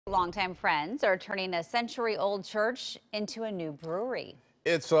Longtime friends are turning a century-old church into a new brewery.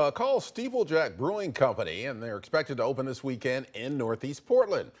 It's called Steeplejack Brewing Company, and they're expected to open this weekend in Northeast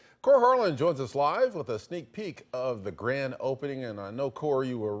Portland. Cor Harlan joins us live with a sneak peek of the grand opening. And I know, Cor,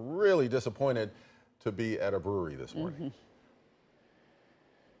 you were really disappointed to be at a brewery this morning.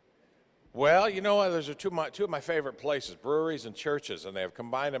 Well, you know what? Those are two of my favorite places, breweries and churches, and they have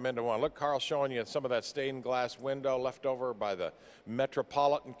combined them into one. Look, Carl's showing you some of that stained glass window left over by the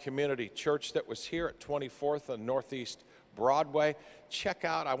Metropolitan Community Church that was here at 24th and Northeast Broadway. Check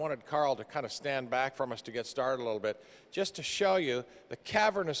out, I wanted Carl to kind of stand back from us to get started a little bit, just to show you the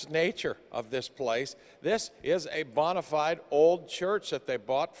cavernous nature of this place. This is a bona fide old church that they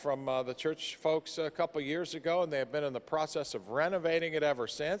bought from the church folks a couple years ago, and they have been in the process of renovating it ever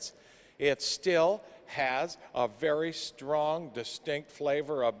since. It still has a very strong, distinct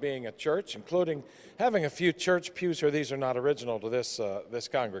flavor of being a church, including having a few church pews here. These are not original to this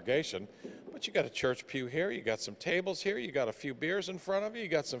congregation, but you got a church pew here, you got some tables here, you got a few beers in front of you, you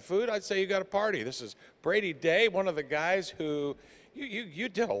got some food. I'd say you got a party. This is Brady Day, one of the guys who, you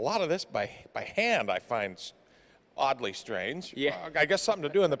did a lot of this by hand, I find oddly strange. Yeah. I guess something to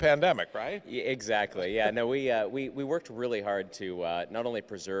do in the pandemic, right? Yeah, exactly. Yeah. No, we worked really hard to not only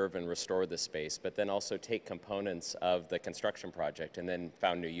preserve and restore the space, but then also take components of the construction project and then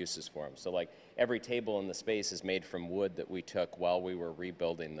found new uses for them. So like every table in the space is made from wood that we took while we were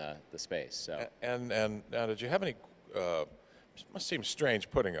rebuilding the space. So. And now, did you have any? It must seem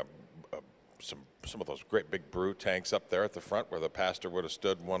strange putting some of those great big brew tanks up there at the front where the pastor would have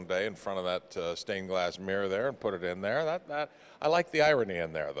stood one day in front of that stained glass mirror there and put it in there. I like the irony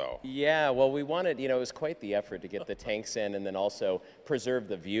in there, though. Yeah, well, we wanted, it was quite the effort to get the tanks in and then also preserve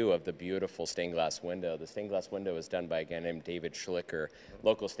the view of the beautiful stained glass window. The stained glass window was done by a guy named David Schlicker,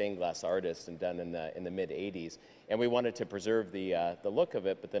 local stained glass artist, and done in the mid '80s. And we wanted to preserve the look of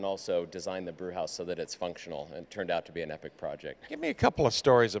it, but then also design the brew house so that it's functional. And it turned out to be an epic project. Give me a couple of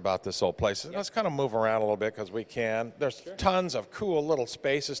stories about this old place. Let's kind of move around a little bit because we can. There's tons of cool little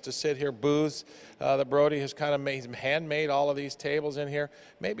spaces to sit here, booths that Brody has kind of made, handmade all of these tables in here.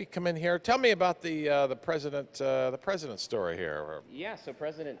 Maybe come in here. Tell me about the president story here. Yeah, so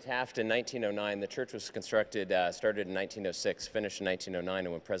President Taft in 1909, the church was constructed, started in 1906, finished in 1909,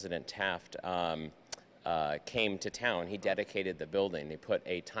 and when President Taft came to town, he dedicated the building. He put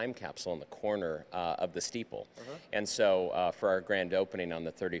a time capsule in the corner of the steeple. And so for our grand opening on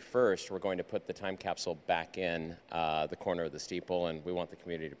the 31st, we're going to put the time capsule back in the corner of the steeple, and we want the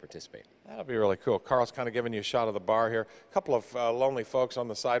community to participate. That'll be really cool. Carl's kind of giving you a shot of the bar here. A couple of lonely folks on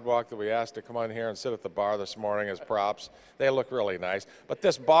the sidewalk that we asked to come on here and sit at the bar this morning as props. They look really nice. But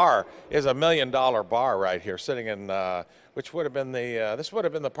this bar is $1 million bar right here, sitting in which would have been this would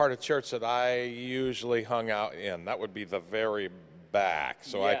have been the part of church that I usually hung out in. That would be the very back,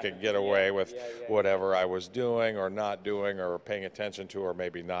 so I could get away with whatever I was doing or not doing or paying attention to or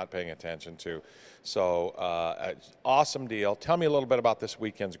maybe not paying attention to. So awesome deal. Tell me a little bit about this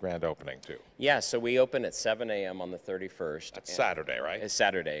weekend's grand opening too. Yeah, so we open at 7 a.m. on the 31st. That's Saturday, right? It's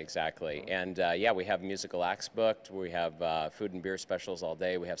Saturday, exactly. And yeah, we have musical acts booked. We have food and beer specials all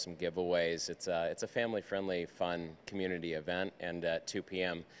day. We have some giveaways. It's a family-friendly, fun community event. And at 2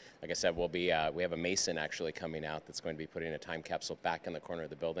 p.m., like I said, we have a mason actually coming out that's going to be putting a time capsule back in the corner of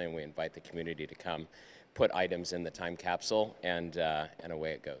the building. We invite the community to come put items in the time capsule, and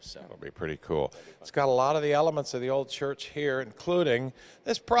away it goes. So it'll be pretty cool. It's got a lot of the elements of the old church here, including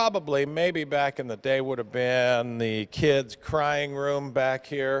this probably, maybe back in the day, would have been the kids' crying room back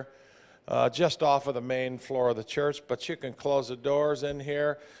here. Just off of the main floor of the church, but you can close the doors in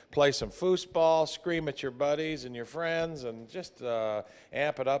here, play some foosball, scream at your buddies and your friends, and just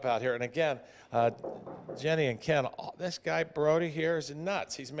amp it up out here. And again, Jenny and Ken, this guy Brody here is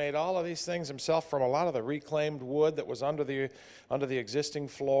nuts. He's made all of these things himself from a lot of the reclaimed wood that was under the existing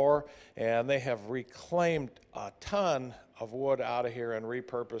floor, and they have reclaimed a ton of wood out of here and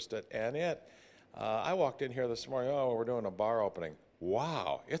repurposed it. And I walked in here this morning, we're doing a bar opening.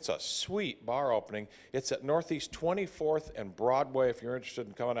 Wow, it's a sweet bar opening. It's at Northeast 24th and Broadway. If you're interested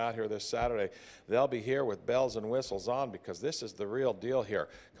in coming out here this Saturday, they'll be here with bells and whistles on because this is the real deal here,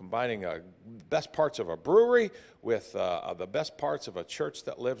 combining best parts of a brewery with the best parts of a church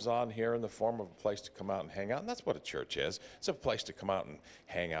that lives on here in the form of a place to come out and hang out. And that's what a church is. It's a place to come out and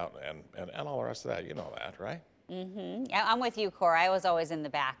hang out and all the rest of that. You know that, right? Mm-hmm. Yeah, I'm with you, Cor. I was always in the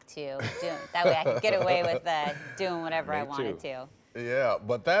back, too. That way I could get away with doing whatever I wanted to. Yeah,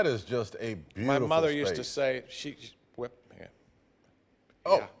 but that is just a beautiful My mother space. used to say, whip. Yeah.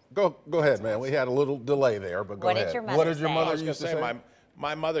 Oh, yeah. Go ahead, man. We had a little delay there, but go ahead. What did your mother used to say?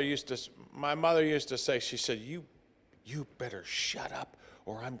 My mother used to say, she said, you better shut up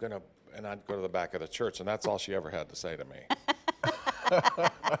or I'm going to, and I'd go to the back of the church, and that's all she ever had to say to me.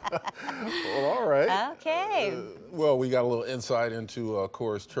 Well, all right. Okay. Well, we got a little insight into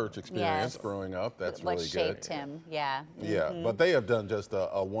Cora's church experience Yes. growing up. That's What really shaped good. him? Yeah. Yeah, but they have done just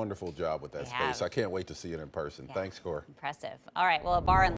a wonderful job with that They space. have. I can't wait to see it in person. Yeah. Thanks, Cora. Impressive. All right. Well, a bar in